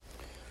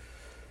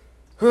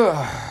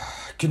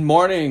Good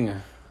morning,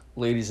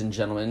 ladies and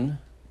gentlemen.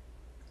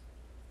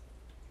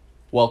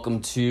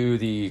 Welcome to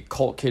the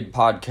Cult Kid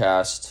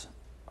Podcast.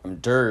 I'm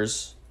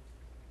Durs,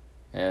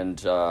 and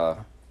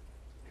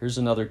here's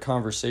another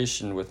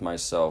conversation with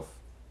myself.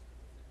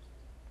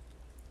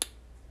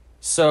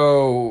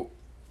 So,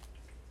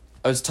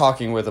 I was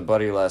talking with a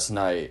buddy last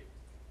night,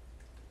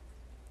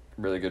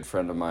 a really good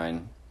friend of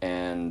mine,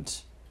 and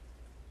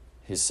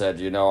he said,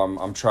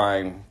 I'm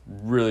trying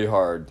really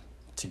hard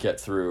to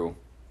get through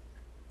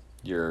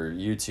your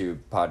YouTube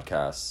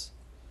podcasts.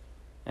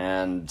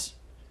 And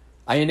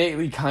I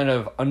innately kind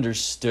of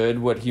understood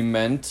what he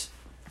meant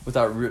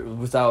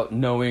without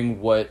knowing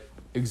what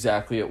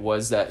exactly it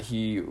was that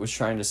he was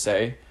trying to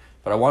say,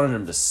 but I wanted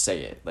him to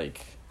say it.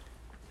 Like,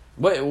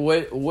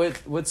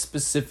 what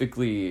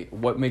specifically,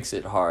 what makes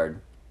it hard?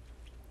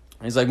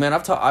 And he's like, man,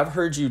 I've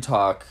heard you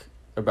talk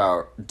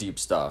about deep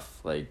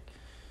stuff. Like,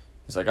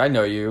 he's like, I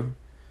know you.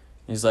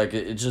 He's like,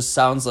 it just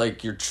sounds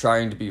like you're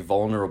trying to be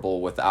vulnerable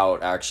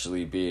without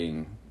actually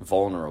being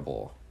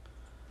vulnerable.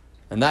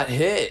 And that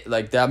hit,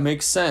 like, that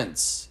makes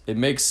sense. It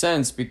makes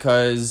sense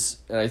because,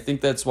 and I think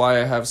that's why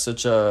I have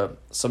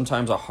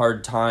sometimes a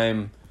hard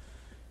time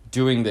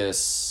doing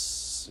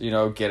this,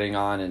 getting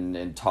on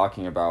and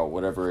talking about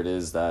whatever it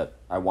is that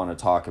I want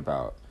to talk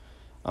about.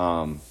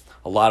 A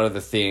lot of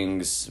the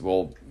things,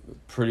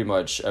 pretty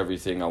much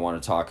everything I want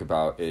to talk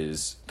about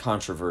is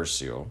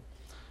controversial.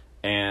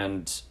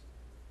 And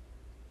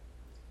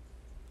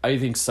I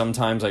think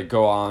sometimes I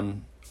go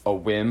on a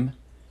whim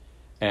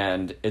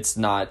and it's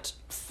not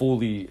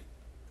totally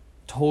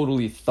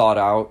thought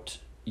out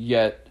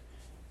yet.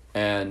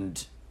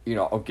 And,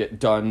 I'll get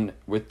done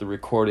with the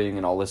recording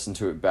and I'll listen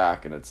to it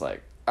back and it's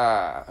like,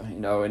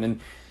 and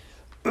then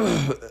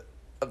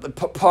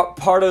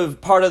part of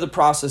the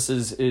process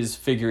is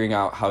figuring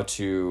out how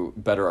to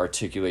better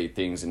articulate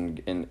things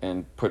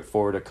and put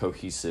forward a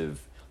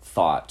cohesive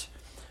thought.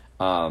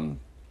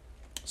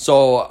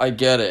 So I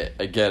get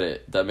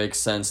it. That makes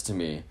sense to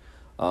me.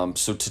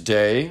 So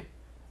today,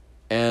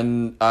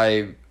 and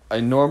I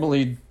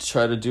normally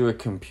try to do a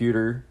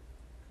computer,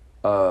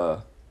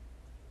 like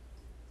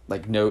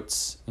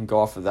notes and go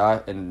off of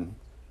that, and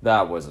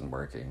that wasn't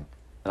working.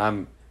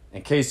 And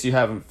in case you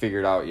haven't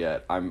figured out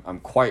yet,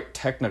 I'm quite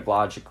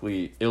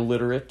technologically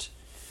illiterate,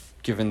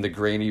 given the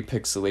grainy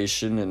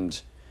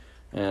pixelation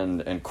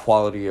and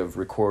quality of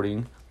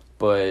recording,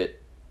 but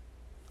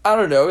I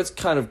don't know, it's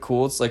kind of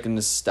cool. It's like a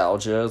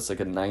nostalgia. It's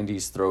like a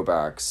 90s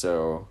throwback,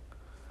 so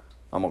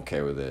I'm okay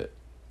with it.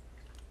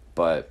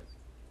 But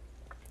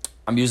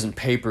I'm using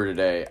paper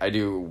today. I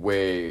do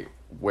way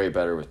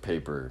better with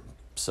paper.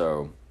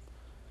 So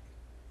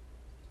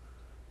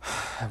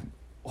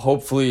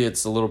hopefully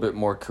it's a little bit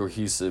more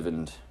cohesive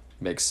and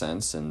makes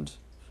sense, and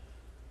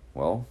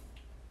we'll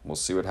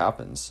see what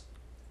happens.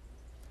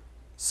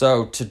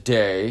 So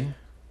today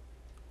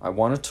I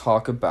want to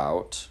talk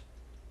about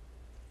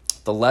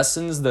the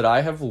lessons that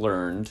I have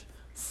learned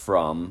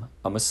from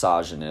a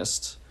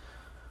misogynist,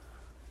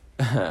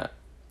 and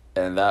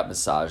that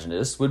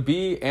misogynist would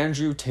be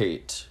Andrew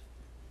Tate.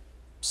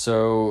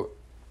 So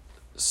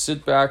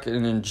sit back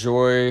and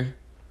enjoy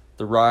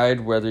the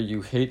ride, whether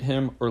you hate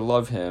him or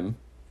love him.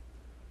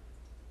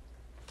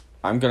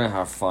 I'm gonna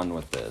have fun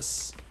with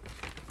this.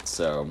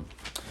 So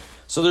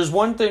there's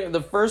one thing,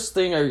 the first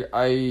thing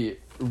I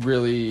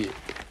really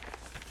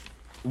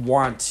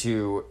want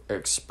to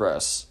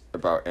express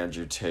about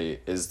Andrew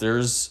Tate is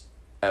there's,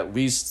 at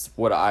least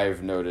what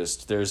I've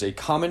noticed, there's a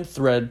common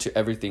thread to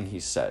everything he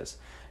says.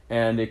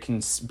 And it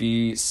can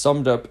be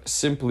summed up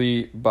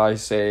simply by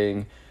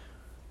saying,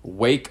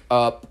 wake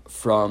up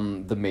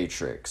from the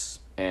Matrix.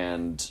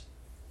 And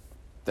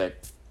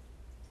that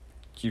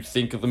you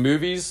think of the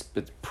movies,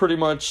 it's pretty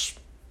much,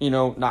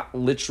 not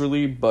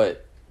literally,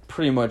 but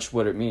pretty much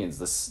what it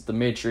means. The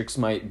Matrix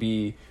might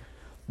be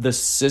the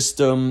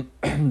system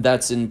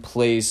that's in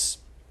place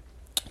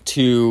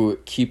to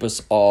keep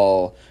us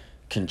all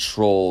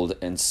controlled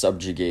and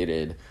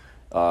subjugated.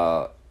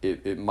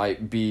 It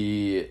might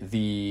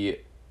be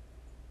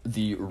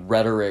the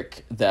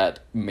rhetoric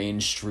that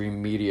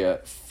mainstream media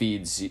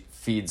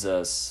feeds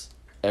us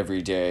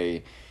every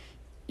day.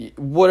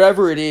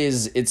 Whatever it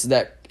is, it's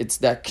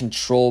that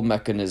control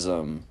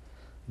mechanism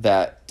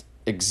that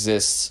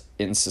exists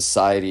in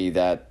society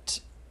that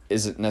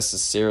isn't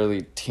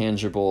necessarily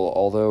tangible,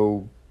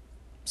 although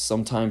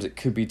sometimes it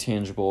could be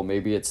tangible.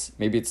 Maybe it's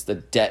the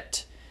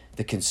debt,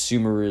 the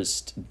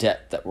consumerist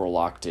debt that we're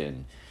locked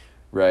in,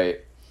 right?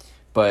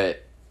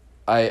 But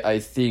I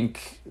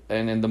think,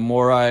 and the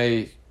more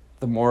I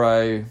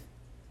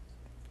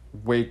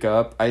wake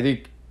up, I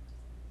think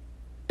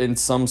in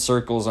some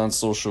circles on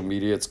social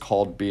media it's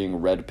called being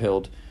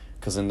red-pilled,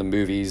 because in the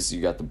movies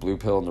you got the blue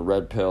pill and the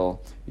red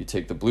pill. You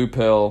take the blue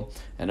pill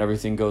and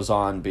everything goes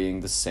on being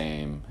the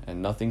same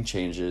and nothing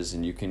changes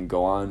and you can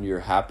go on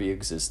your happy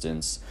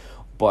existence.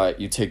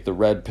 But you take the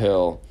red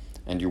pill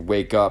and you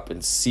wake up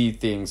and see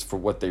things for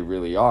what they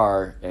really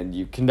are, and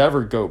you can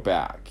never go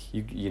back.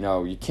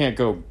 You can't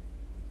go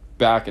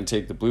back and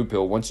take the blue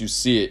pill. Once you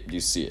see it, you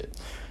see it.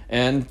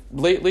 And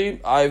lately,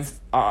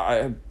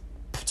 to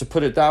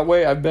put it that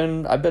way, I've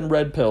been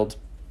red pilled.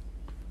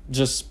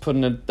 Just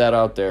putting that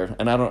out there,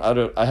 and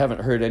I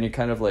haven't heard any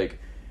kind of like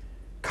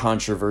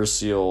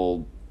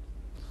controversial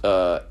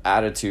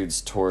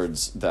attitudes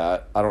towards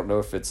that. I don't know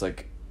if it's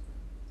like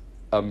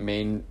a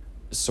main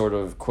sort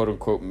of quote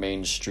unquote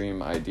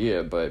mainstream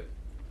idea, but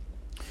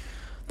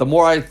the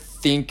more I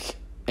think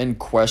and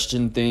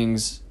question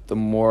things, the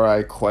more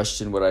I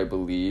question what I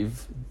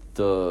believe,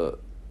 the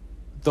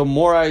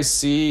more I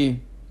see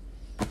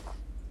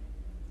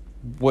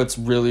what's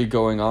really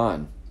going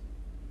on.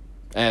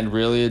 And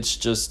really, it's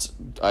just,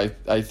 I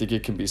think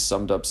it can be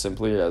summed up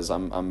simply as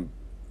I'm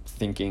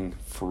thinking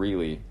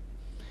freely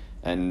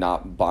and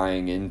not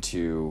buying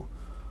into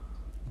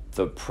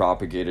the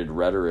propagated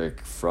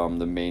rhetoric from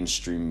the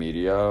mainstream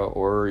media,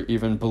 or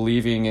even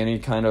believing any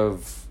kind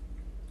of,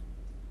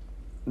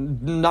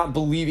 not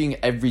believing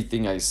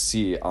everything I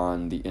see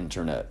on the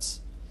internet.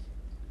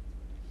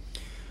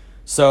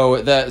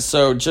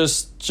 So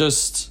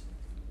just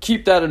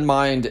keep that in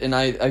mind. And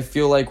I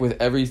feel like with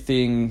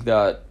everything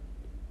that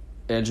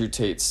Andrew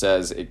Tate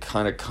says, it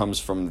kind of comes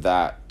from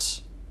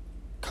that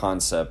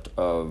concept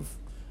of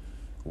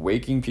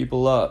waking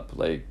people up,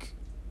 like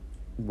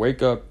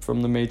wake up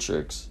from the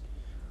Matrix.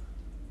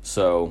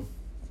 So,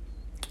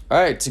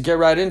 all right, to get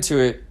right into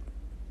it.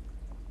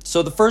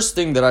 So the first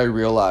thing that I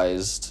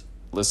realized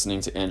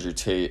listening to Andrew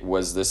Tate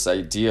was this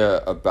idea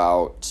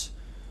about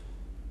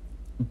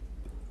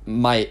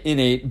my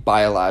innate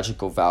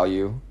biological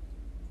value.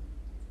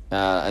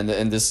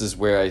 And this is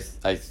where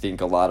I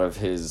think a lot of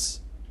his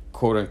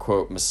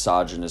quote-unquote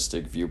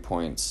misogynistic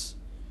viewpoints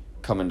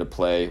come into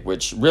play,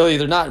 which really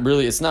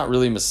it's not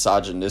really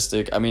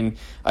misogynistic. I mean,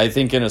 I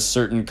think in a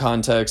certain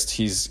context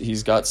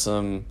he's got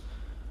some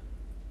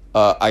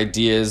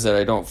ideas that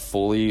I don't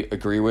fully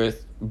agree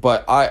with,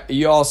 but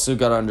you also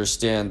got to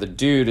understand the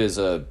dude is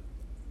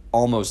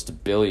almost a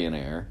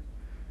billionaire,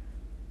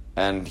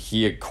 and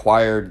he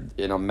acquired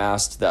and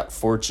amassed that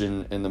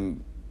fortune in the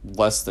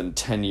less than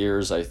 10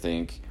 years, I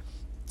think.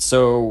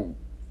 So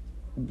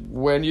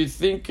when you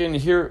think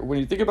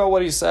about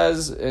what he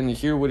says and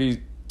hear what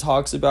he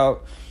talks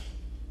about,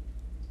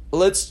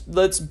 let's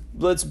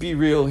be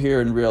real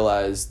here and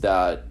realize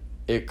that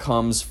it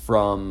comes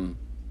from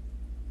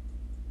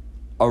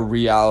a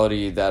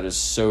reality that is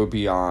so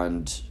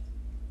beyond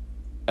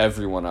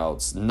everyone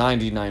else.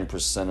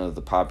 99% of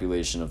the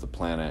population of the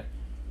planet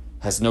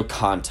has no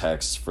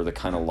context for the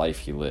kind of life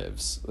he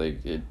lives.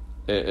 Like it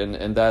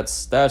and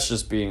that's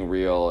just being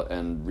real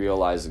and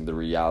realizing the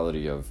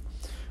reality of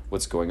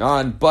what's going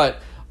on.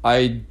 But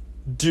I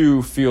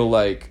do feel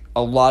like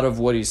a lot of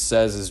what he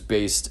says is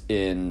based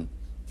in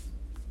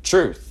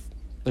truth,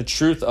 the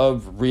truth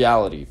of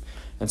reality.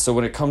 And so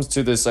when it comes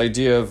to this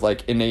idea of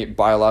like innate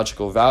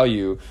biological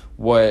value,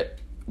 what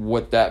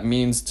that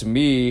means to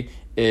me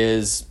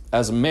is,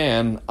 as a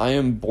man, I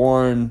am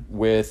born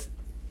with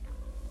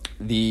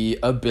the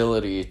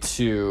ability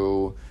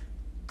to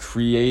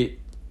create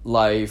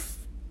life,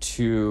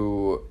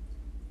 to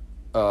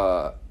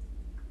not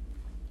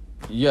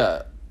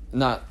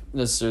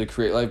necessarily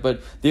create life,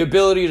 but the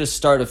ability to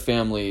start a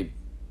family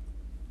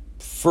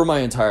for my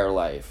entire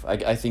life.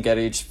 I think at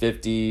age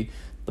 50,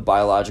 the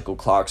biological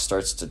clock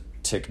starts to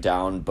tick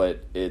down,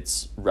 but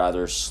it's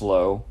rather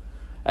slow,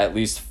 at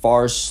least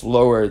far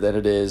slower than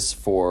it is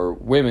for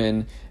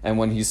women. And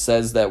when he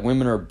says that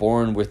women are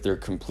born with their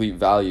complete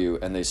value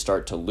and they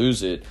start to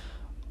lose it,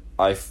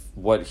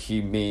 what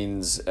he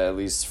means, at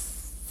least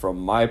from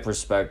my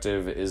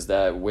perspective, is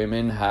that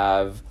women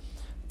have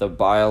their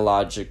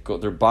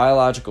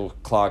biological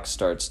clock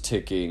starts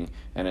ticking,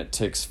 and it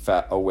ticks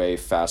away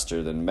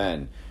faster than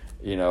men.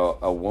 You know,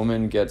 a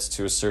woman gets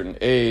to a certain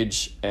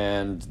age,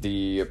 and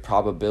the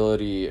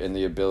probability and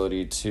the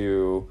ability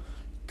to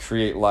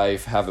create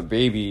life, have a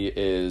baby,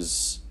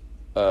 is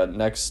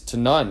next to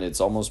none.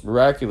 It's almost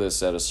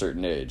miraculous at a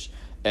certain age.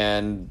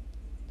 And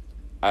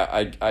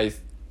I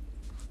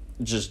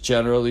just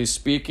generally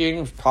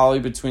speaking, probably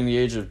between the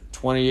age of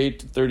 28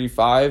 to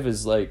 35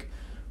 is like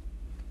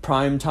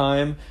prime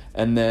time.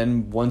 And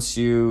then once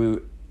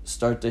you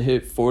start to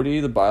hit 40,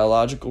 the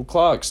biological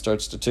clock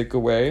starts to tick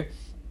away.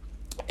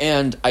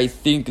 And I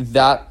think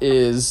that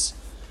is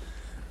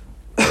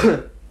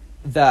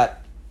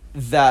that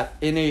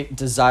innate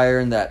desire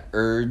and that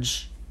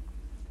urge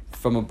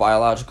from a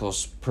biological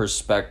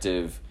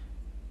perspective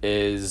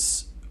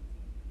is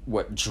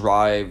what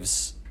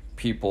drives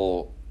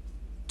people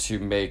to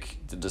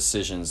make the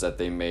decisions that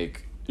they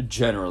make,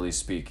 generally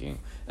speaking.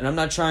 And I'm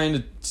not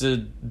trying to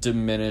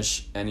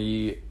diminish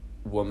any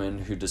woman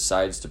who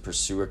decides to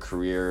pursue a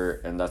career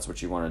and that's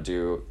what you want to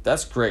do.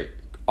 That's great.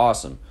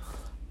 Awesome.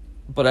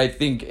 But I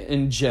think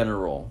in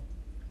general,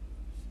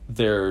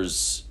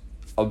 there's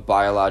a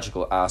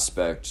biological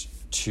aspect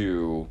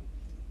to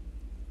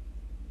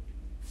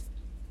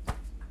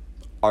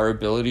our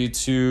ability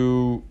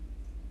to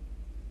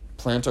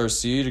plant our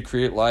seed, to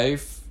create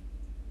life,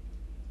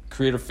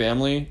 create a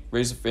family,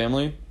 raise a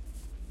family.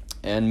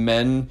 And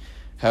men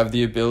have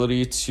the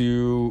ability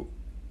to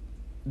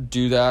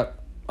do that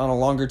on a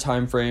longer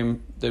time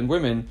frame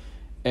women,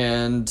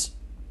 and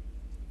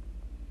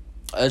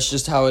that's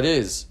just how it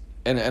is.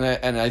 And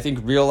I think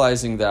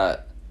realizing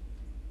that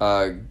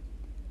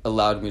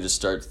allowed me to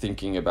start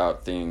thinking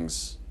about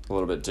things a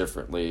little bit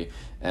differently,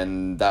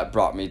 and that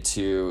brought me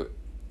to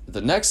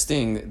the next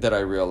thing that I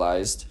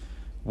realized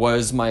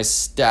was my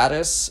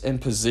status and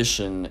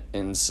position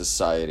in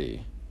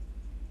society.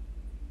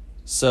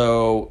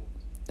 So,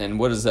 and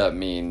what does that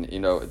mean? You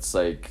know, it's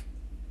like,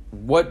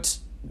 what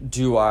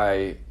do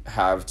I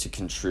have to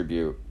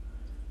contribute?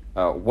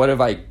 What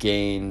have I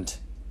gained?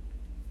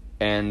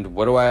 And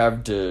what do I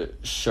have to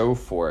show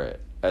for it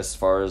as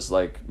far as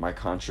like my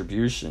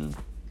contribution?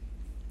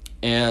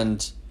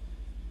 And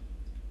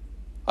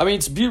I mean,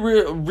 to be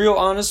real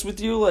honest with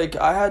you, like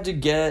I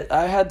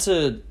had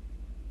to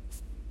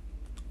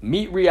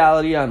meet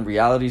reality on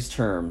reality's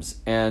terms.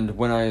 And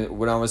when I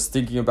was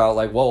thinking about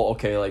like, well,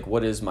 okay, like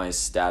what is my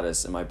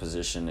status and my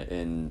position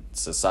in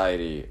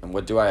society and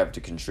what do I have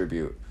to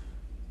contribute?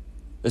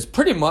 It's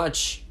pretty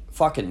much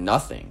fucking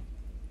nothing.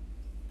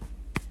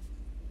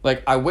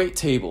 Like I wait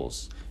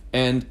tables,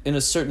 and in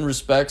a certain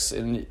respects,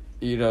 and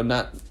you know,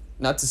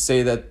 not to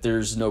say that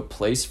there's no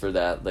place for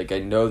that. Like I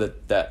know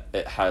that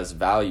it has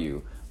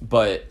value,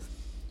 but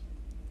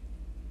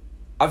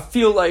I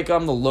feel like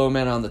I'm the low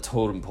man on the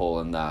totem pole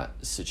in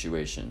that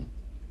situation.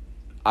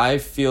 I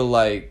feel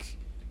like,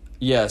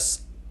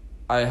 yes,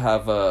 I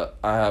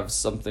have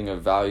something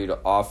of value to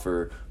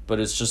offer,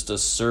 but it's just a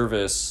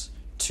service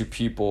to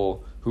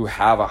people who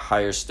have a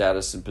higher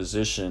status and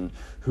position,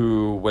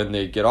 who when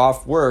they get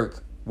off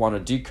work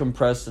want to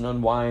decompress and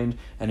unwind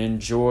and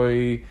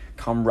enjoy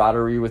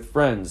camaraderie with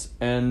friends.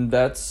 And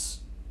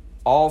that's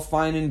all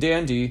fine and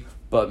dandy,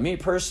 but me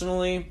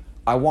personally,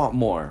 I want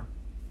more.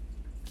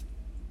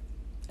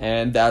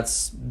 And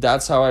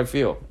that's how I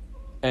feel.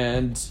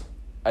 And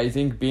I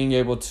think being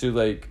able to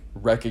like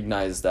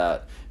recognize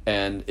that,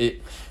 and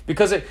it,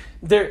 because it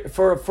there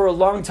for a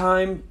long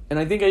time, and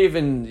I think I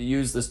even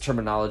used this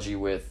terminology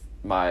with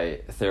my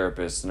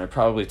therapist, and I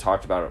probably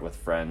talked about it with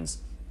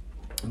friends,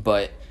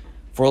 but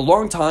for a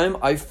long time,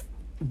 I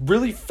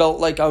really felt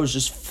like I was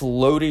just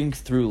floating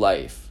through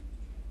life.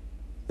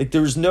 Like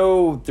there was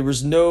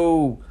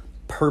no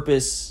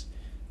purpose.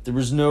 There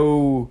was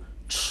no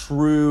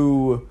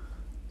true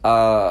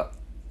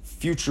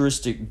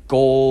futuristic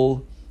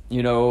goal.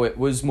 You know, it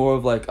was more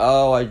of like,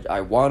 oh,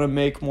 I want to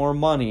make more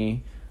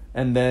money.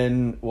 And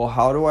then, well,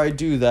 how do I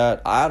do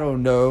that? I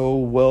don't know.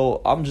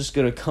 Well, I'm just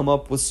going to come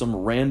up with some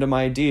random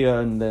idea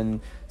and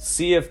then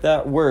see if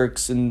that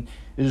works. And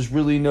there's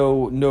really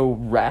no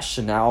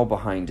rationale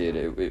behind it.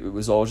 It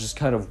was all just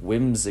kind of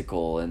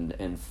whimsical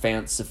and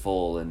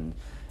fanciful and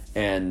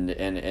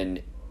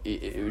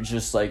it was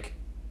just like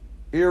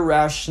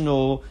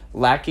irrational,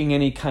 lacking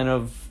any kind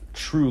of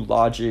true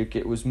logic.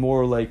 It was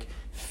more like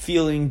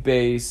feeling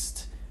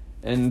based,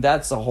 and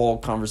that's a whole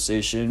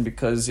conversation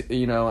because,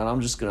 you know, and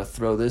I'm just gonna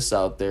throw this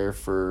out there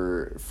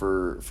for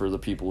the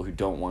people who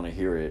don't want to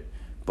hear it,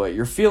 but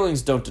your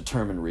feelings don't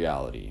determine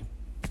reality.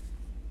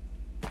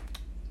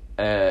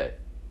 That's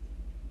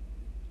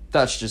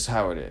just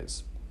how it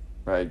is,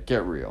 right?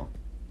 Get real.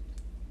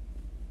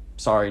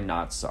 Sorry,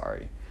 not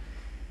sorry.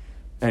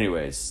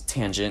 Anyways,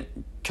 tangent,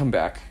 come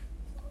back.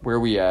 Where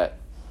are we at?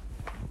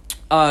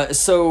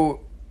 So,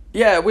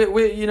 yeah,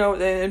 we you know,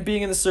 and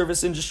being in the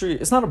service industry,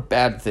 it's not a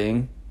bad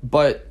thing,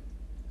 but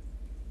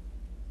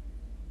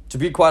to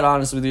be quite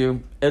honest with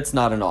you, it's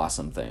not an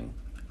awesome thing.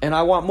 And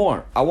I want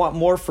more. I want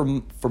more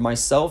for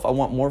myself. I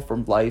want more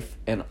from life,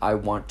 and I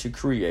want to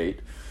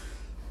create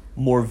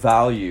more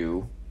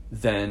value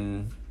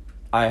than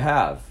I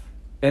have.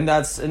 And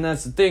that's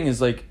the thing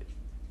is like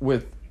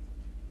with,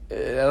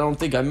 I don't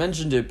think I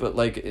mentioned it, but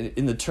like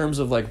in the terms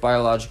of like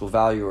biological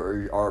value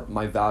or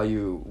my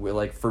value,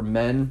 like for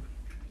men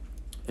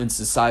in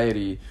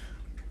society,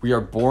 we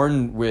are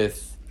born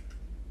with,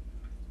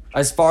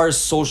 as far as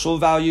social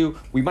value,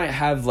 we might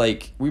have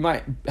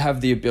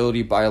the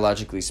ability,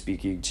 biologically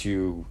speaking,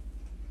 to,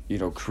 you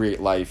know, create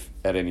life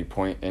at any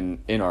point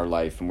in our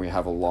life, and we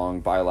have a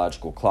long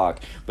biological clock.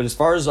 But as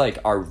far as like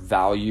our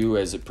value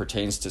as it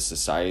pertains to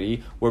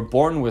society, we're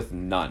born with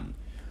none.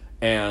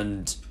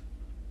 And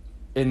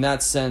in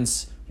that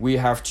sense, we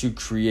have to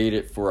create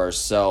it for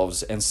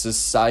ourselves, and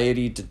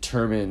society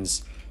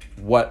determines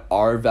what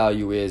our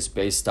value is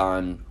based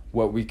on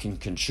what we can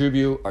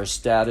contribute, our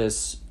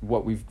status,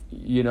 what we've,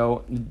 you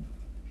know,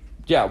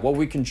 what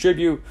we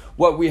contribute,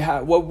 what we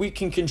have, what we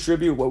can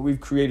contribute, what we've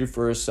created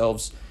for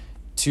ourselves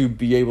to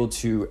be able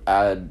to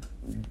add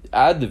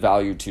the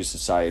value to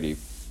society.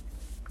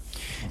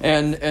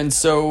 And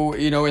so,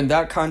 you know, in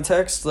that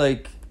context,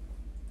 like,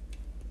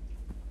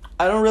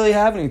 I don't really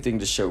have anything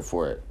to show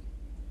for it,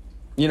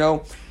 you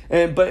know,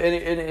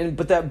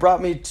 but that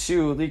brought me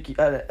to, like,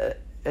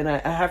 and I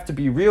have to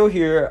be real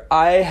here.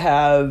 I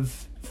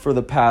have, for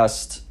the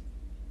past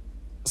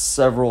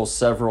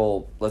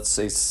several, let's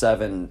say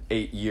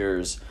 7-8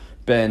 years,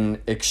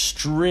 been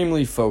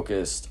extremely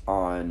focused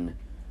on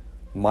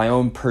my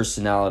own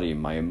personality,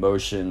 my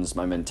emotions,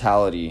 my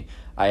mentality.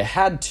 I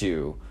had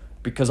to,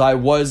 because I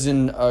was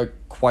in a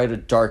quite a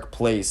dark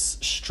place,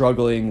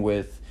 struggling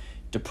with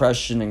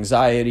depression,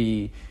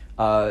 anxiety.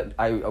 I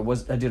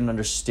didn't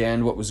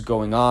understand what was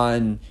going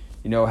on,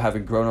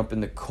 having grown up in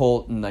the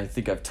cult, and I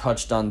think I've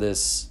touched on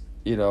this,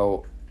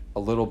 a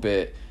little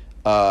bit.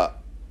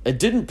 It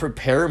didn't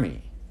prepare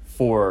me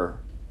for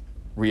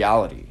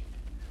reality.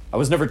 I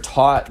was never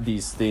taught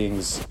these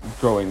things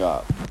growing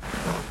up.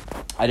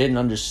 I didn't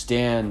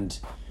understand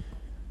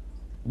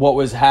what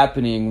was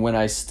happening when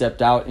I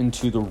stepped out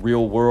into the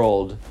real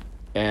world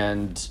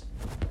and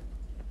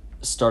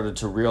started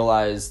to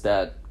realize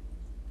that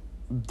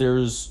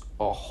there's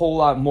a whole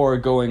lot more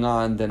going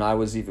on than I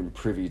was even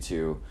privy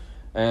to.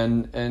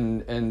 And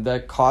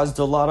that caused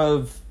a lot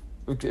of,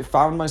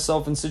 found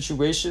myself in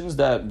situations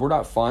that were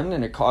not fun,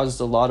 and it caused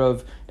a lot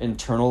of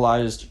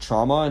internalized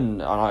trauma,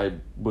 and I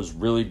was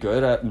really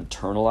good at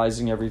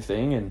internalizing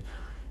everything. And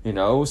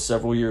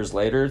several years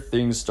later,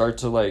 things start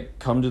to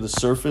come to the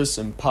surface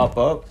and pop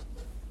up,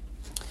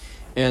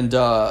 and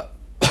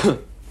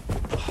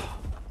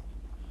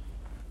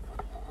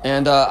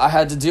and I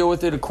had to deal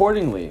with it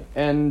accordingly.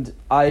 And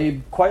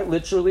I quite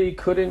literally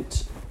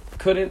couldn't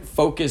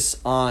focus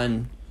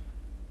on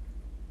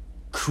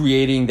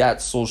creating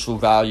that social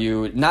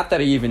value. Not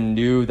that I even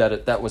knew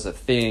that that was a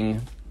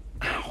thing.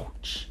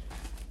 Ouch.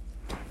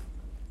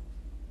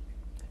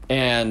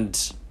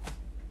 And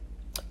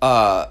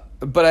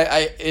but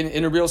I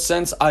in a real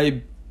sense,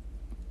 I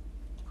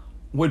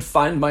would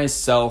find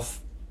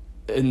myself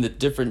in the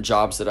different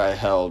jobs that I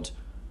held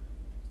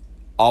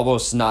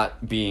almost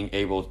not being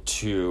able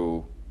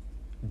to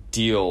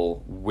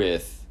deal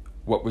with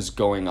what was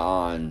going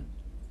on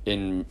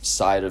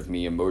inside of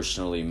me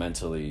emotionally,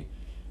 mentally.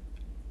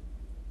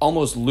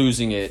 Almost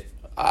losing it.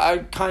 I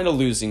kind of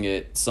losing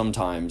it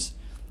sometimes,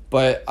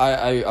 but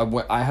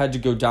I had to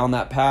go down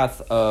that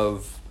path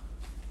of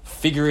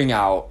figuring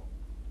out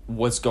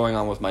what's going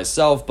on with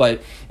myself.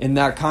 But in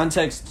that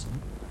context,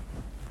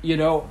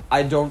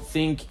 I don't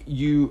think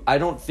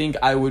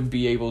I would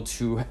be able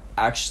to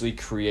actually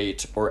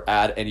create or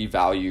add any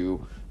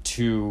value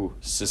to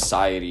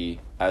society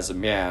as a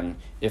man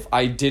if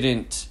I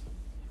didn't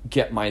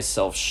get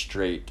myself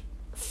straight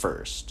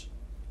first.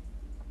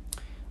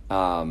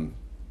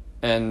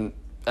 And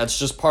that's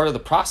just part of the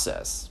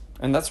process.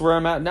 And that's where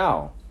I'm at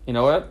now. You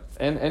know what?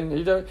 And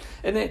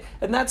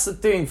that's the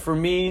thing for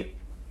me.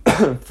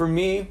 For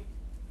me,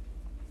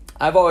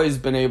 I've always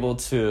been able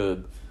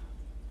to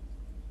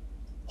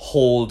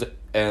hold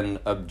an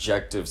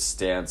objective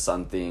stance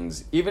on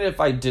things. Even if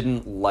I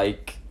didn't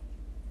like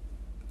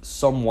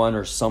someone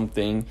or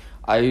something,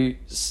 I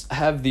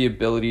have the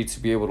ability to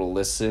be able to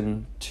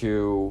listen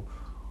to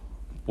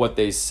what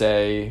they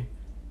say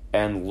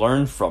and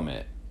learn from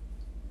it.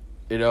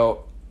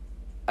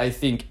 I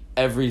think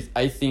every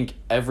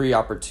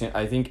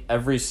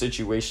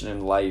situation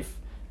in life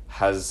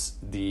has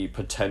the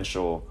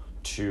potential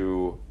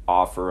to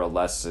offer a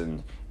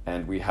lesson,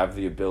 and we have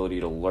the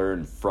ability to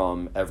learn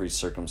from every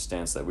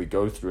circumstance that we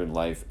go through in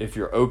life if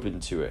you're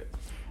open to it.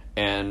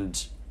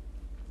 And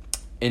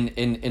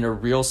in a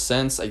real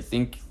sense, I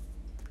think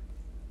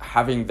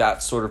having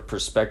that sort of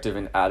perspective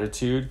and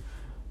attitude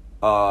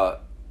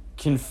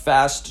can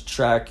fast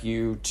track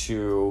you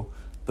to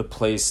the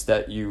place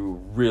that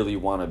you really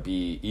want to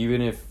be,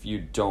 even if you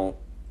don't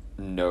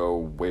know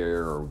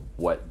where or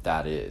what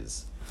that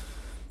is.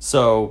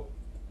 So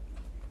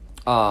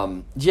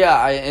so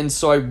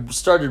I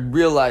started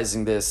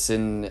realizing this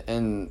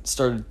and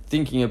started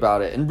thinking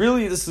about it. And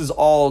really, this is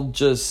all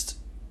just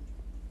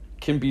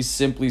can be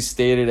simply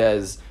stated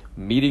as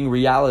meeting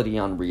reality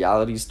on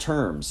reality's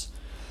terms.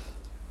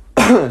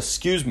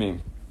 Excuse me.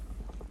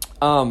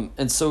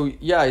 And so,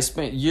 I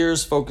spent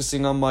years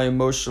focusing on my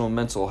emotional and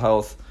mental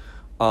health.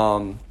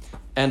 And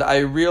I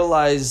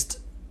realized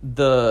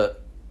the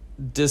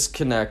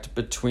disconnect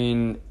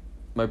between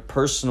my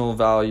personal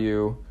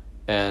value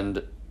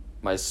and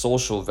my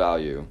social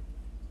value.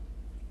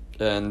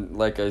 And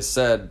like I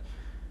said,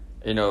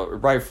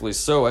 rightfully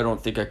so, I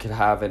don't think I could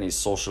have any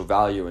social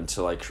value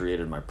until I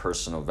created my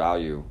personal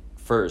value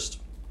first.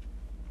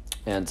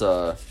 And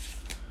I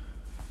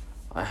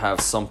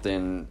have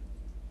something.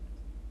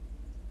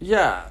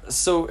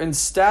 So in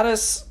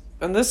status,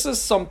 and this is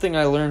something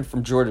I learned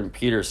from Jordan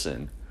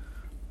Peterson.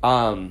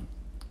 Our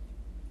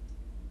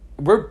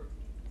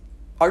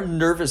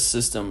nervous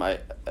system,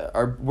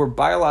 we're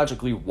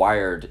biologically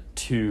wired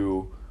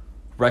to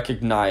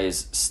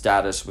recognize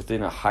status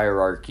within a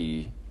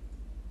hierarchy,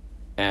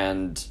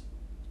 and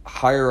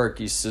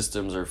hierarchy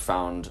systems are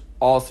found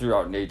all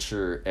throughout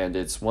nature, and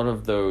it's one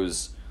of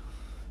those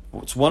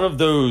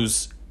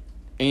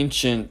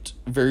ancient,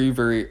 very,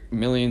 very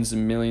millions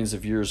and millions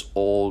of years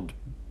old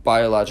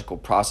biological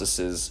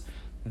processes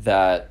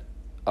that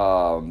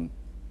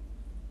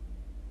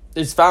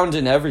it's found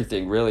in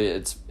everything,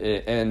 really.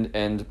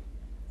 And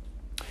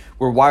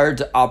we're wired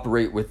to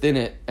operate within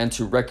it and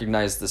to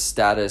recognize the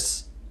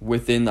status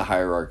within the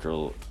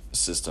hierarchical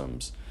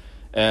systems.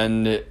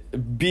 And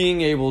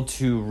being able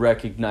to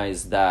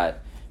recognize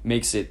that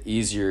makes it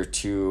easier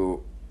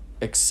to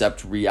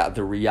accept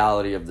the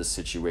reality of the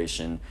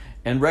situation,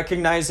 and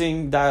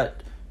recognizing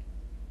that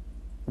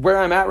where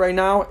I'm at right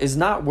now is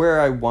not where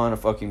I want to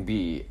fucking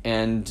be.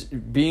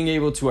 And being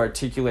able to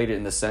articulate it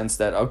in the sense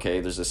that,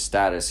 okay, there's a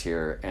status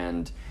here.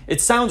 And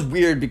it sounds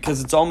weird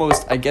because it's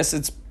almost, I guess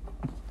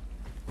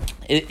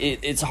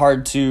it's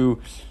hard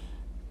to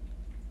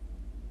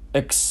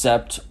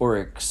accept or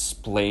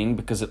explain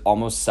because it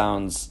almost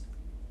sounds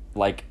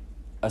like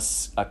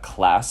a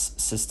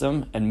class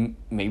system, and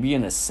maybe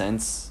in a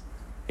sense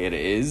it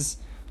is,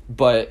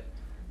 but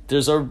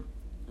there's a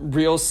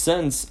real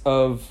sense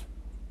of,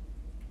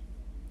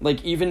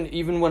 like,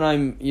 even when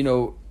I'm,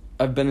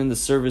 I've been in the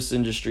service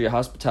industry,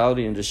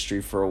 hospitality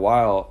industry for a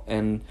while,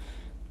 and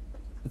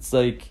it's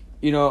like,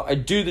 I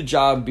do the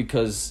job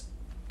because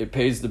it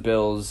pays the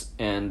bills,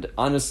 and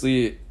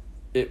honestly,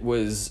 it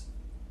was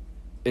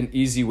an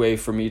easy way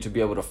for me to be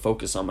able to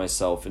focus on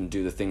myself and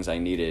do the things I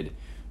needed.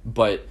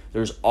 But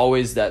there's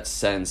always that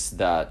sense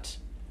that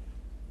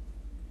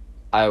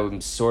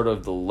I'm sort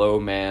of the low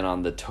man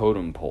on the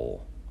totem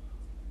pole.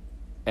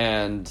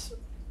 And,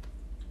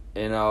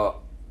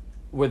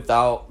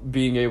 without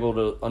being able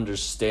to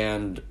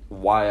understand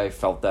why I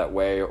felt that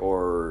way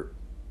or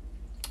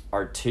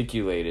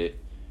articulate it,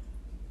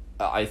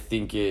 I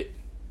think it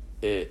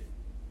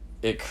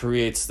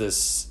creates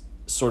this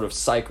sort of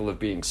cycle of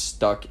being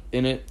stuck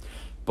in it.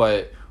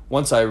 But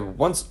once I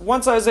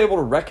was able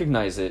to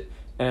recognize it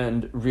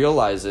and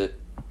realize it,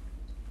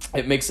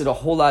 it makes it a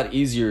whole lot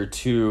easier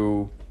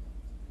to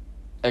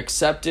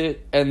accept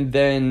it and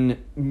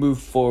then move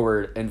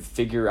forward and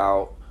figure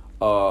out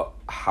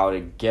how to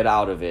get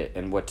out of it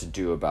and what to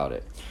do about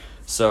it.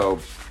 So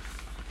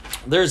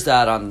there's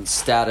that on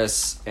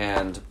status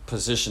and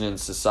position in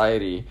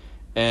society.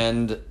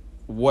 And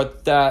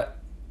the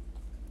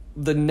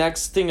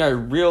next thing I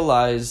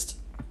realized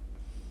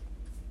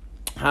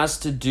has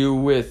to do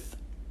with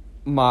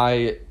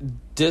my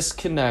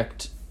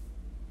disconnect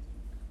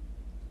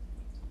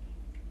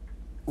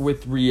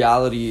with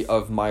reality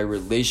of my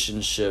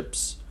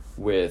relationships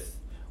with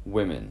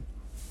women.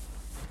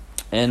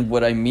 And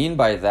what I mean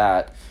by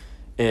that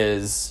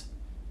is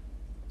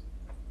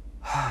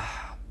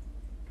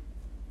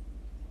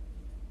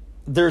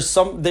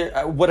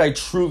what I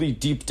truly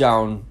deep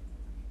down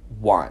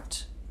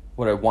want,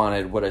 what I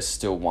wanted, what I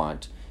still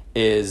want,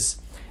 is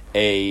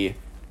a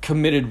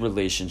committed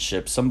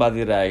relationship,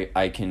 somebody that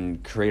I can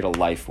create a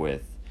life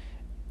with.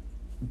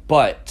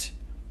 But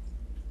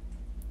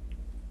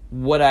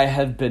what I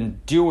had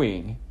been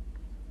doing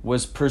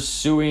was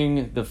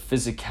pursuing the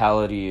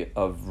physicality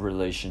of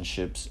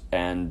relationships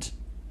and,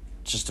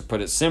 just to put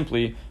it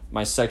simply,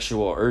 my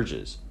sexual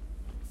urges.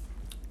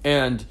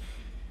 And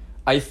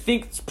I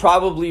think it's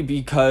probably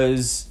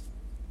because,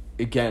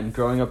 again,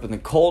 growing up in the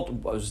cult,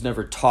 I was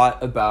never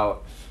taught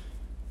about,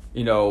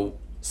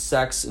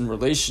 sex and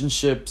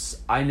relationships.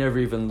 I never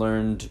even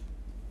learned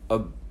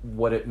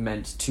what it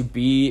meant to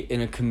be in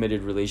a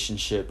committed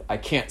relationship. I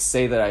can't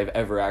say that I've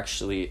ever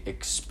actually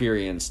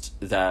experienced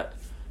that,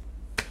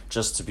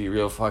 just to be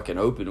real fucking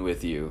open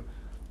with you.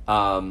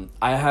 I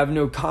have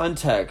no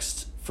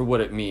context for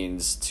what it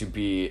means to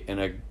be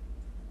in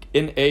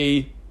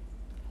a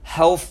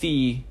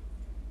healthy,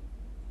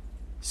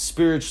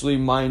 spiritually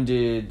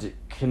minded,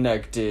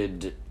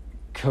 connected,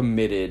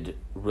 committed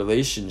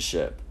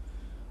relationship.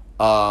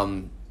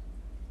 The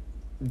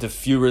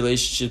few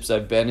relationships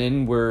I've been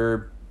in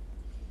were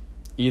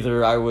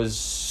either I was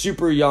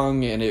super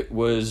young and there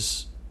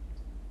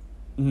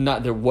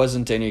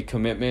wasn't any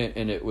commitment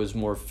and it was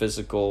more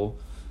physical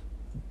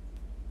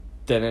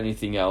than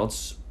anything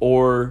else,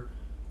 or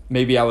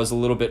maybe I was a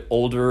little bit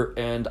older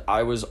and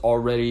I was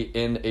already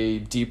in a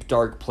deep,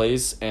 dark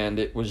place and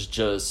it was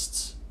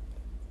just,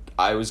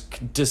 I was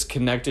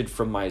disconnected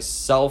from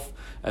myself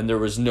and there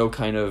was no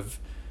kind of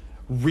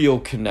real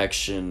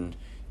connection,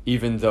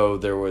 even though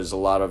there was a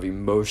lot of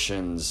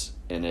emotions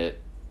in it.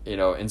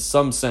 In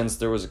some sense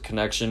there was a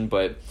connection,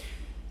 but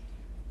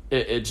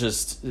it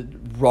just,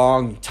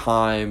 wrong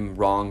time,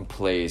 wrong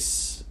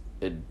place,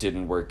 it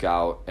didn't work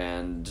out.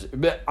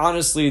 But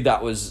honestly,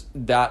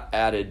 that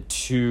added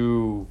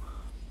to,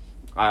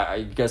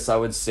 I guess I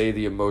would say,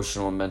 the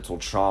emotional and mental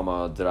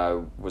trauma that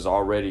I was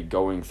already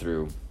going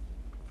through.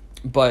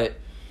 But,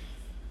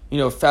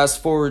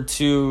 fast forward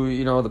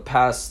to, the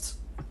past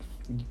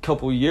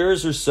couple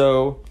years or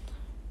so,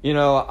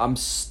 I'm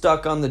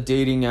stuck on the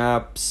dating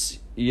apps.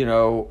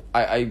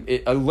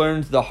 I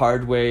learned the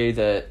hard way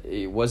that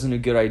it wasn't a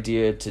good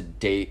idea to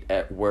date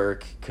at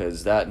work,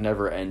 because that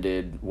never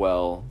ended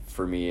well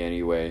for me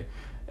anyway.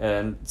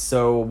 And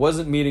so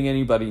wasn't meeting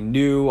anybody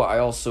new. I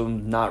also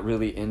not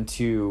really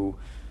into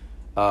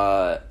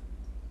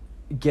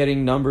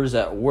getting numbers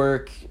at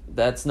work.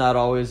 That's not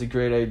always a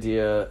great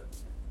idea,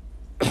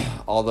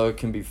 although it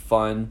can be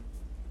fun.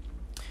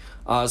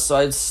 So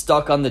I was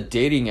stuck on the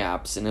dating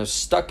apps, and I was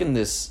stuck in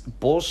this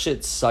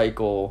bullshit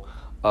cycle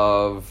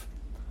of,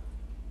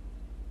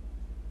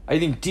 I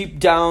think deep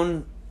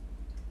down,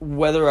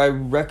 whether I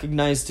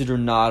recognized it or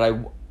not,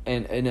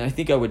 I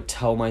think I would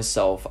tell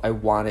myself I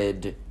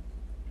knew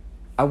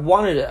I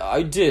wanted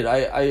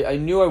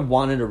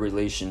a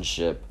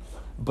relationship,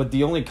 but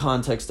the only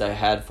context I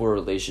had for a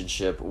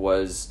relationship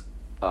was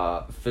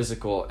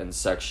physical and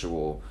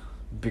sexual,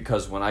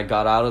 because when I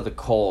got out of the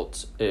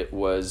cult, it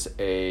was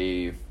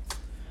a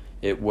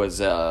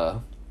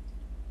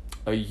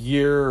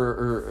year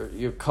or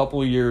a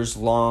couple years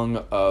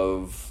long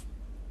of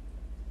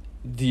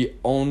the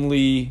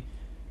only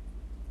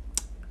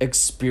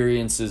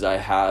experiences I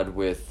had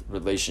with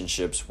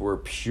relationships were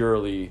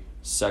purely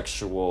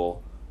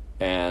sexual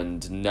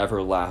and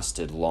never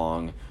lasted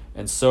long.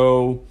 And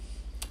so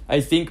I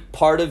think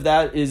part of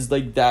that is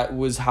like that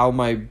was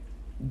the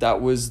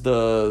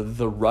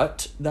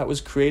rut that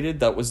was created,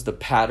 that was the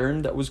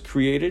pattern that was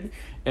created.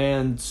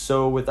 And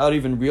so without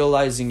even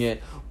realizing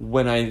it,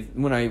 when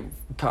I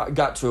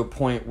got to a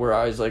point where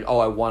I was like, oh,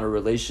 I want a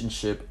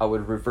relationship, I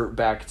would revert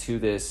back to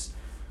this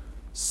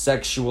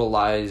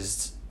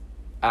sexualized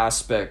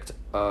aspect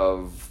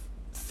of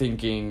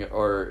thinking,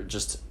 or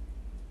just,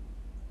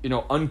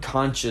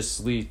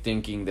 unconsciously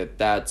thinking that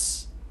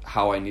that's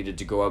how I needed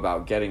to go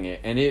about getting it.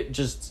 And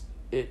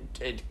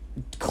it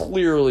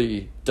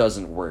clearly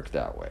doesn't work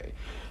that way.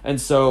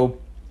 And so,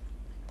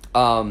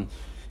 and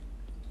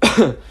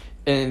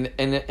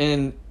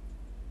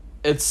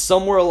it's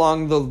somewhere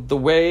along the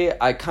way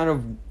I kind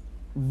of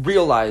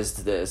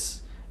realized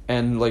this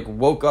and like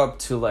woke up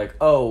to like,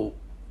 oh,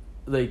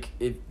 like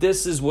if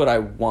this is what I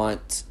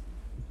want,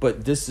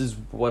 but this is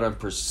what I'm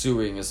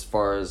pursuing as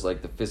far as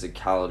like the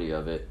physicality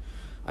of it,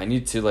 I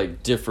need to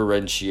like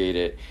differentiate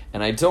it,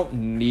 and I don't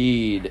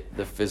need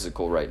the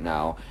physical right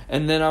now.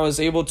 And then I was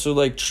able to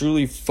like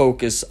truly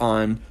focus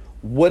on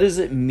what does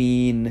it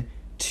mean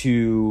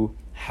to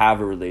have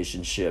a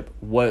relationship?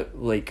 What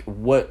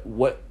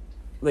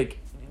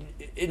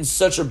in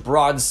such a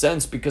broad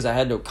sense, because I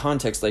had no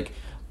context. Like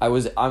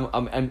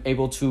I'm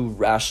able to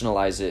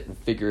rationalize it and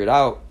figure it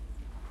out.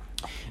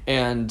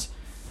 And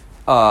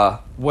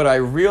what I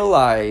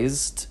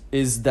realized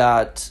is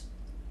that,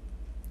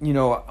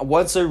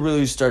 once I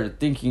really started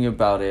thinking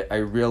about it, I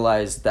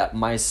realized that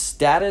my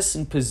status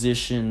and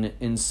position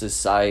in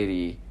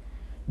society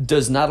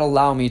does not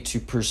allow me to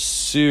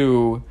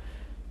pursue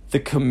the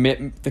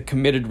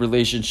committed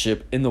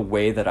relationship in the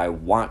way that I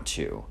want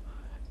to.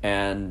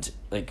 And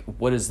like,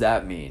 what does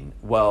that mean?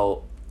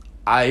 Well,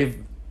 I've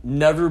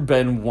never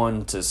been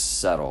one to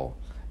settle.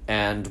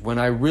 And when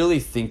I really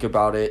think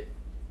about it,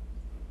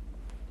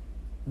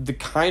 the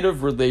kind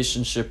of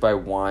relationship I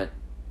want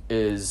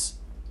is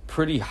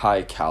pretty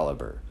high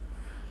caliber.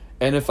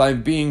 And if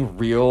I'm being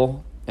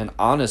real and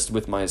honest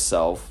with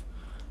myself,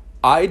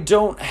 I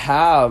don't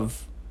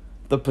have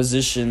the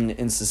position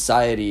in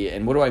society.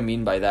 And what do I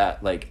mean by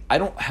that? Like, I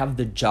don't have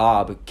the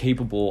job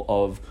capable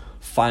of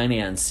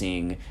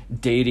financing,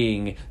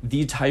 dating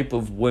the type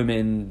of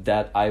women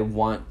that I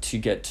want to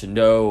get to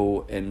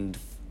know, and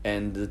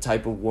the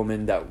type of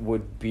woman that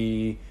would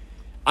be...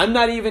 I'm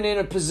not even in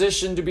a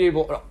position to be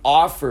able to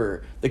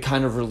offer the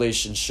kind of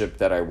relationship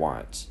that I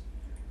want.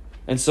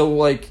 And so,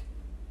 like,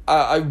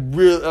 I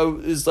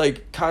was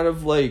like, kind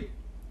of like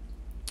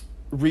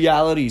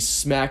reality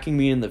smacking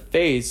me in the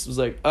face. It was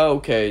like, oh,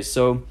 okay,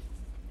 so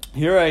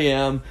here I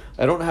am.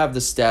 I don't have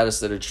the status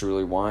that I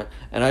truly want,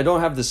 and I don't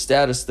have the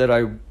status that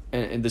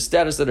and the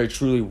status that I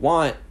truly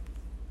want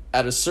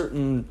at a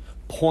certain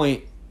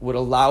point would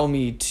allow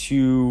me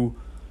to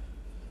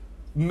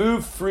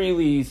move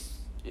freely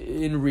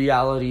in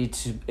reality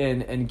to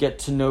and get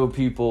to know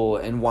people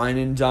and wine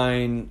and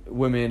dine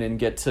women and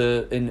get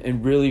to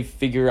and really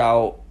figure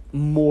out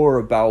more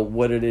about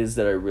what it is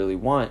that I really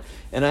want.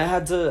 And I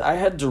had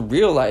to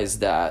realize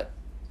that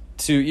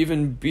to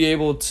even be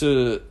able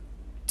to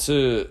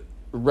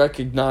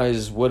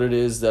recognize what it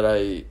is that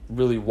I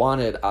really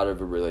wanted out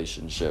of a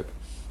relationship.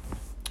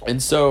 And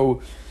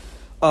so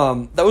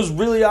that was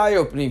really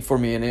eye-opening for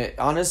me, and it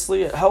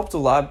helped a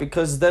lot,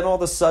 because then all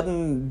of a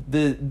sudden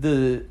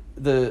the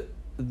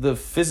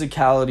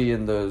physicality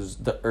and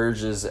the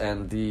urges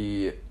and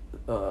the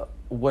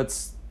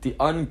what's the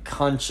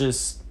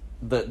unconscious,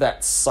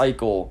 that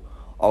cycle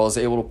I was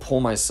able to pull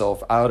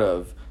myself out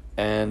of,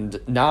 and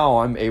now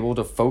I'm able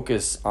to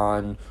focus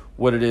on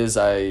what it is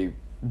I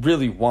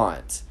really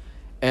want.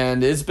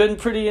 And it's been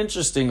pretty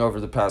interesting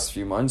over the past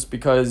few months,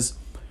 because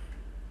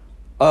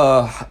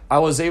I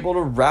was able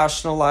to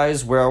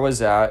rationalize where I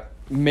was at,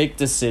 make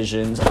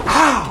decisions.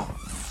 Ow!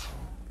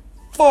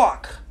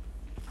 Fuck!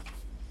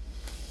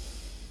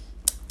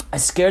 I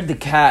scared the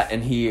cat,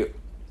 and he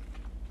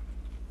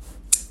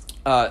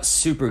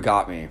super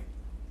got me.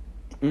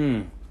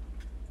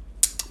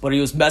 But he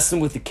was messing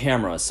with the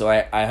camera, so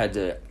I had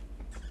to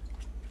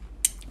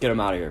get him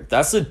out of here.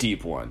 That's a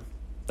deep one.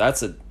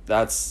 That's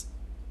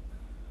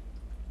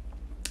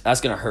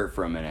gonna hurt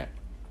for a minute.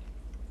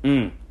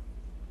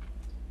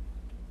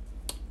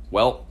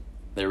 Well,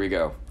 there we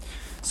go.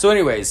 So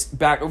anyways,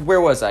 back,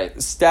 where was I?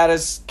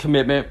 Status,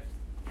 commitment.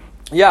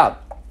 Yeah,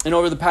 and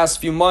over the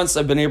past few months,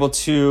 I've been able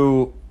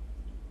to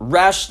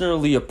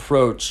rationally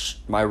approach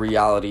my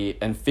reality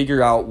and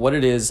figure out what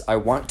it is I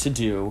want to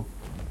do.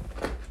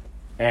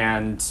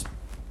 And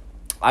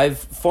I've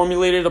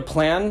formulated a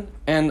plan,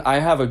 and I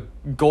have a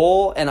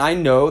goal, and I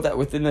know that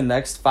within the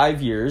next 5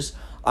 years,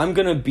 I'm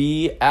going to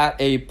be at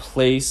a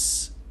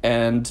place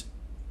and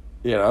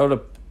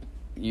to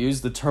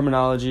use the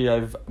terminology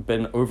I've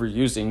been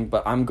overusing,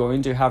 but I'm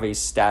going to have a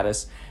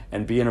status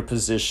and be in a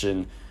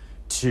position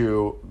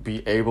to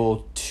be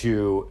able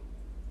to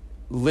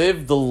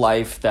live the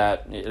life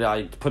that,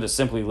 I put it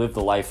simply, live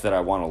the life that I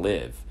want to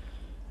live.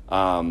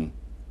 And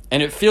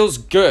it feels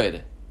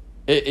good.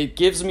 It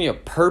gives me a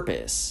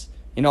purpose.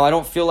 I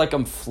don't feel like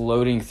I'm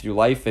floating through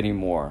life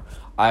anymore.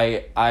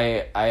 I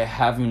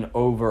have an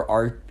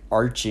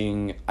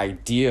overarching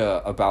idea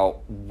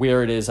about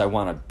where it is I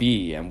want to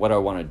be and what I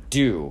want to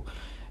do.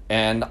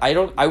 And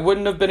I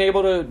wouldn't have been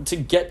able to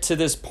get to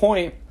this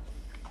point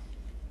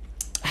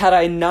had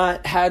I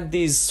not had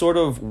these sort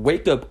of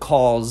wake-up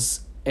calls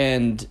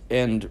and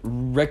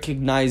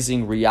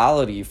recognizing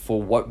reality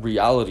for what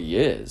reality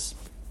is.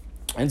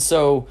 And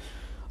so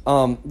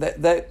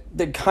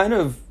that kind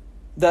of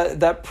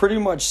that pretty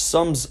much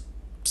sums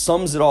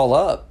it all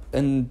up.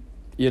 And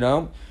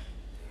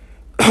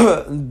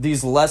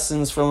these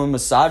lessons from a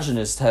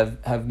misogynist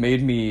have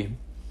made me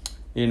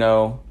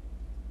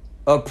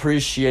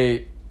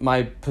appreciate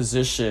my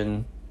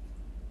position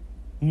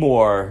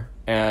more,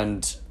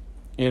 and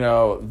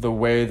the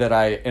way that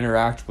I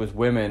interact with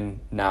women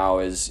now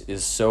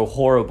is so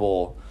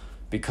horrible,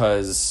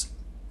 because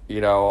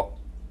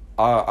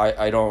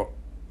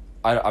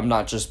I'm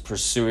not just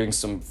pursuing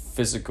some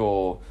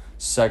physical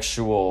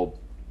sexual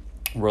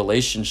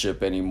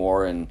relationship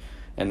anymore, and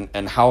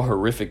how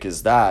horrific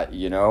is that?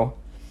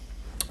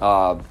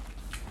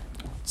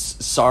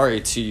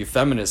 Sorry to you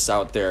feminists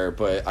out there,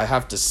 but I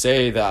have to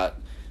say that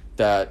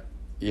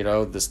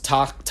this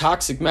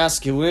toxic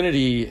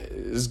masculinity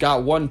has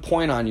got 1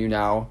 point on you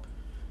now,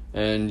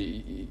 and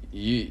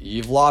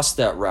you've lost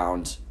that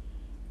round.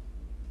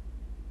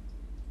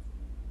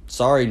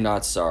 Sorry,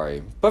 not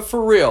sorry. But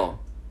for real,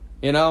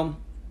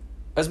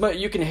 as much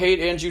you can hate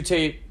Andrew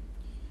Tate,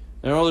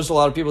 I know there's a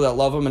lot of people that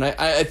love him, and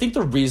I think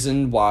the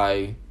reason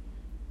why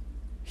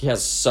he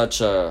has such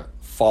a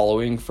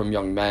following from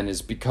young men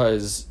is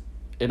because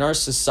in our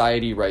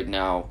society right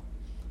now,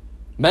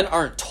 men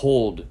aren't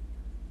told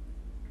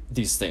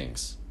these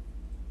things.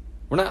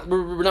 We're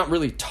not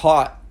really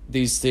taught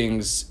these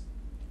things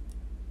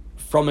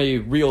from a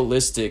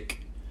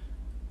realistic,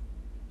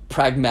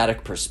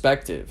 pragmatic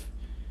perspective.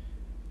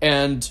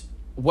 And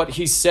what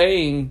he's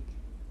saying,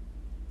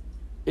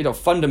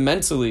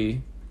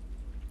 fundamentally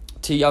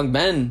to young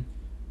men,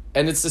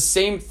 and it's the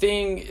same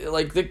thing,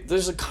 like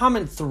there's a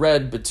common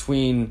thread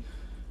between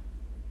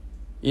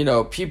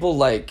people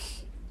like,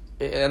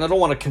 and I don't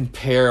want to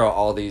compare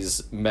all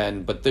these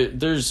men, but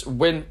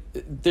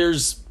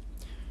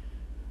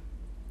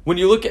when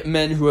you look at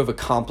men who have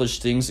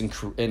accomplished things and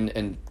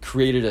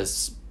created a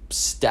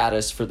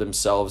status for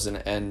themselves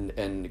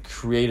and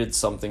created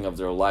something of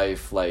their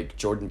life, like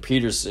Jordan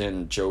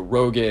Peterson, Joe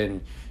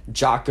Rogan,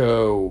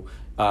 Jocko,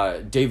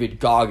 David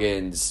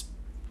Goggins,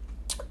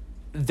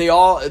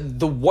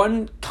 the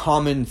one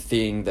common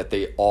thing that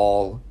they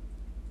all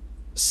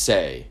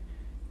say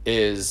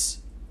is,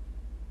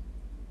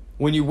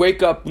 when you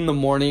wake up in the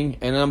morning,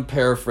 and I'm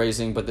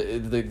paraphrasing, but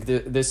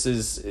this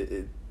is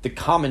the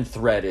common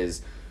thread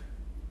is,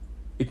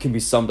 it can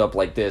be summed up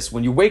like this: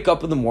 when you wake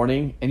up in the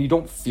morning and you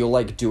don't feel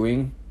like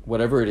doing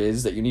whatever it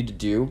is that you need to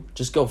do,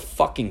 just go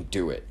fucking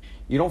do it.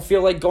 You don't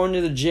feel like going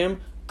to the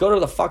gym? Go to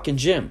the fucking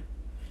gym.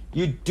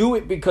 You do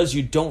it because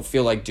you don't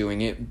feel like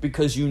doing it,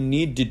 because you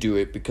need to do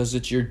it, because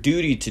it's your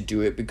duty to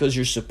do it, because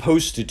you're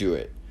supposed to do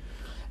it.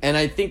 And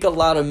I think a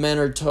lot of men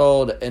are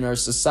told, in our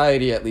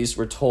society at least,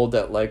 we're told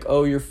that, like,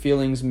 oh, your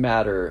feelings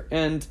matter.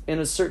 And in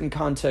a certain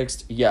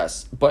context,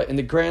 yes. But in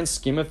the grand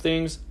scheme of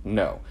things,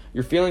 no.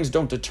 Your feelings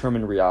don't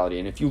determine reality.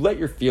 And if you let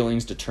your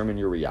feelings determine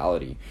your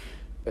reality,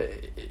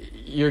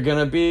 you're going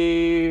to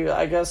be,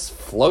 I guess,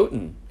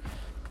 floating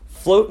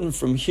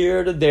from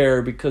here to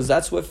there, because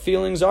that's what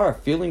feelings are.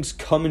 Feelings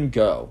come and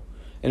go.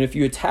 And if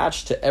you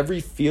attach to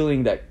every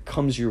feeling that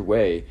comes your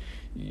way,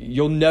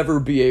 you'll never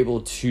be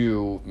able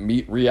to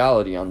meet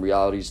reality on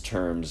reality's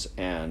terms,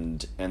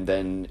 and at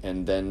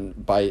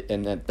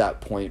that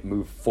point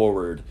move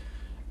forward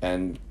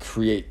and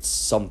create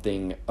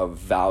something of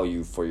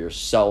value for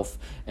yourself,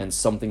 and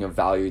something of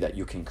value that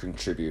you can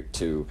contribute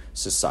to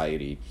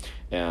society.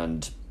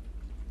 And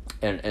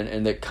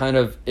it kind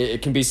of,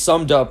 it can be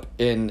summed up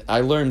in,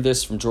 I learned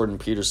this from Jordan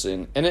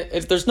Peterson, and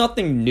there's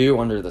nothing new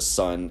under the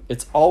sun.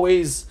 It's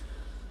always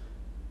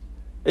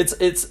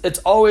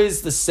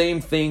the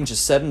same thing,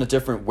 just said in a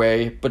different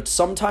way, but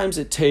sometimes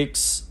it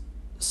takes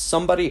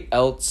somebody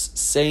else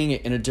saying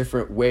it in a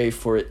different way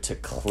for it to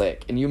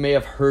click. And you may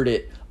have heard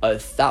it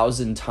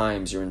 1,000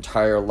 times your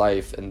entire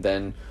life, and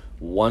then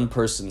one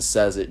person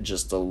says it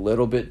just a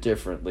little bit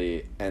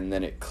differently, and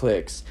then it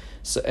clicks.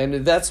 So,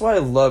 and that's why I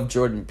love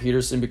Jordan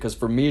Peterson, because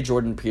for me,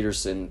 Jordan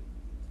Peterson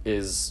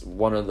is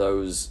one of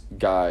those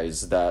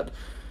guys that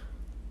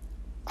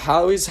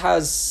always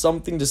has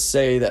something to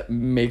say that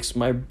makes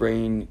my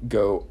brain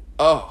go,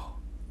 oh,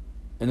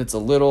 and it's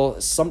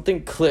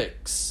something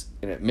clicks,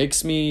 and it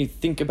makes me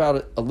think about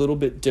it a little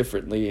bit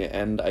differently,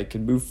 and I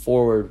can move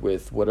forward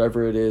with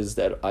whatever it is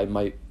that I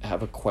might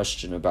have a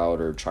question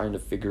about or trying to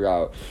figure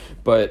out.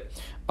 But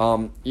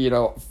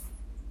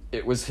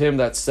it was him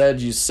that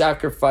said, you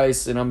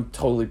sacrifice, and I'm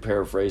totally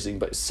paraphrasing,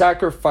 but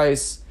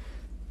sacrifice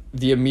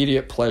the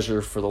immediate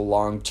pleasure for the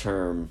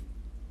long-term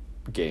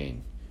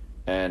gain.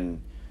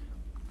 And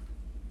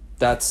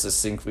that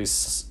succinctly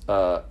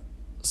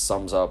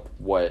sums up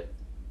what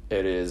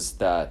it is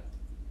that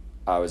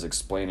I was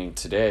explaining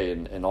today,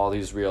 and all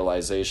these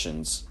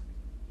realizations,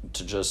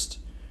 to just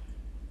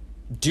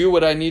do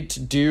what I need to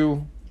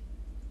do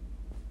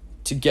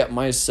to get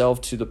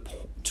myself to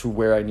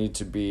where I need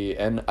to be.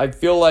 And I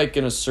feel like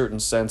in a certain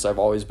sense I've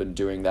always been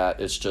doing that.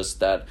 It's just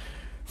that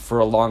for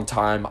a long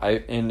time,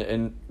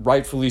 and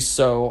rightfully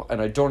so,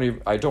 and I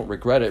don't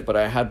regret it, but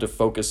I had to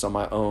focus on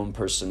my own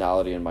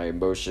personality and my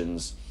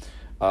emotions.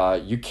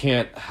 You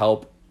can't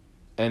help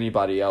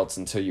anybody else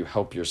until you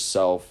help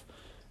yourself.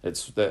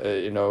 It's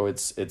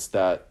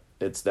that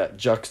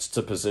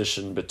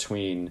juxtaposition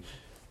between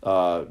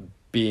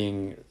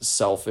being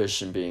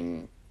selfish and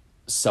being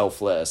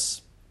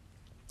selfless.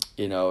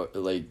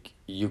 Like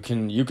you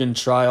can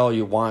try all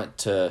you want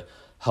to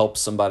help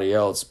somebody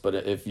else, but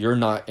if you're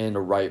not in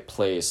a right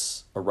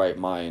place, a right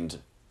mind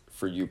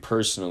for you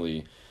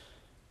personally,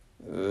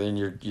 then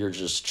you're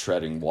just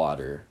treading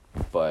water.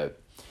 But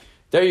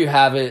there you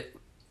have it,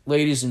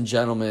 ladies and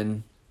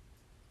gentlemen.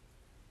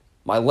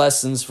 My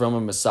lessons from a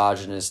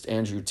misogynist,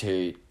 Andrew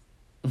Tate.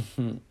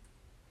 I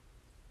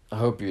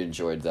hope you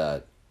enjoyed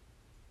that.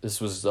 This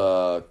was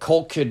the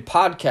Cult Kid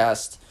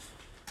Podcast.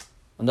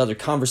 Another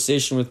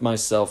conversation with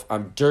myself.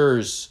 I'm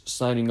Durs,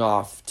 signing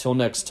off. Till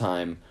next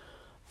time,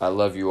 I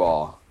love you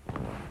all.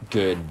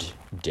 Good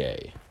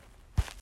day.